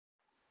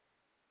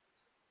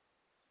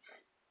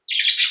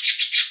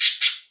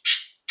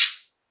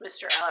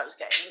Mr. Olive's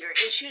got anger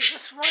issues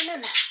this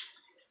morning.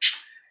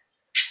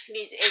 He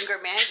needs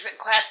anger management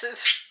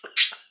classes.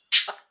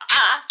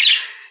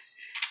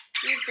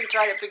 He's been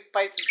trying to pick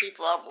fights with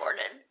people all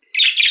morning.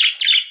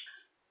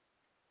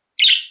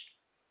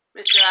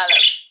 Mr.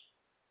 Olive.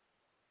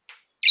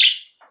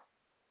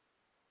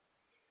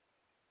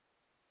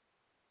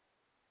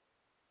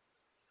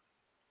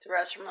 The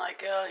rest of them are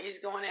like, oh, he's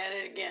going at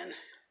it again.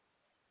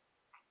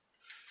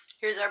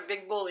 Here's our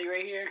big bully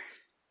right here.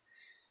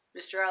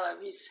 Mr.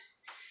 Olive,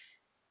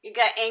 he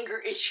got anger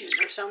issues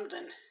or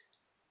something.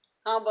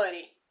 Oh,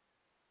 buddy.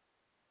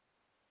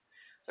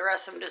 The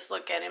rest of them just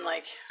look at him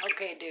like,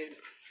 okay, dude,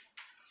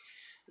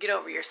 get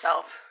over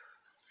yourself.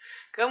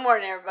 Good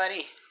morning,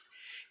 everybody.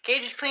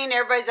 Cage is clean.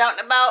 Everybody's out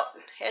and about.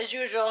 As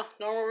usual,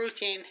 normal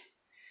routine.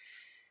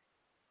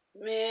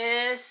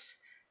 Miss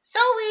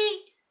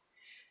Zoe.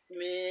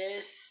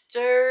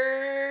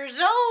 Mr.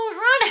 Zoe's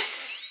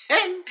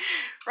running.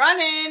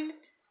 Running.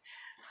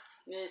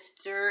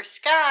 Mr.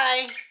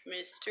 Sky.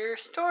 Mr.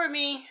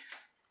 Stormy.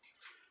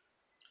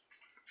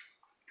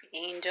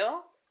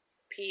 Angel.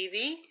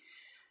 Peavy.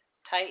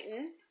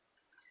 Titan.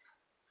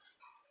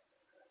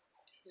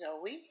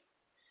 Zoe.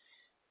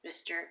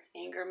 Mr.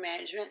 Anger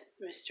Management.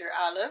 Mr.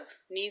 Olive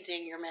needs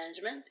anger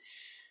management.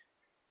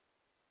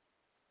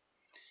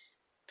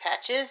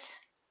 Patches.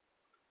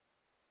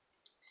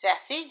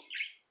 Sassy.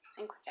 I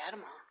think we got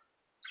them all.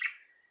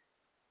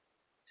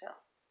 So,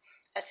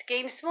 that's the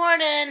game this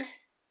morning.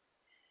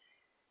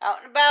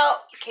 Out and about.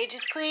 Cage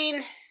is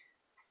clean.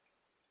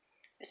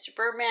 Mr.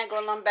 Birdman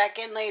going on back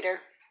in later.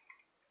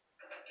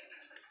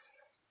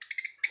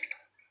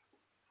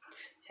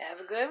 Have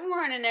a good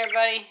morning,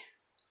 everybody.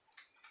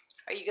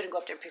 Are you going to go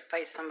up there and pick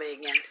fight with somebody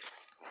again?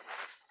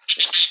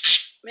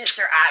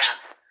 Mr.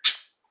 Olive.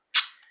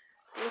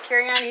 You can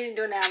carry on. He didn't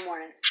do it now in the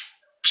morning.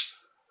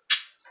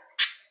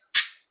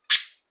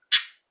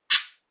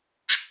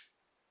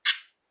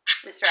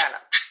 Mr.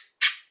 Olive.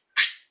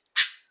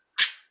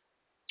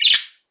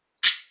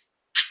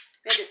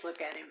 They just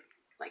look at him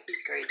like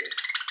he's crazy.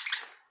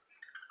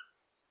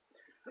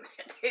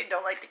 They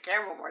don't like the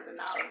camera more than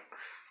Olive.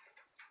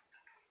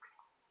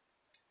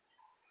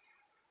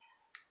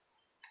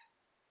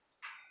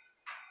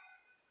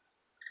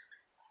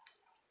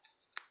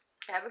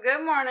 Have a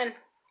good morning.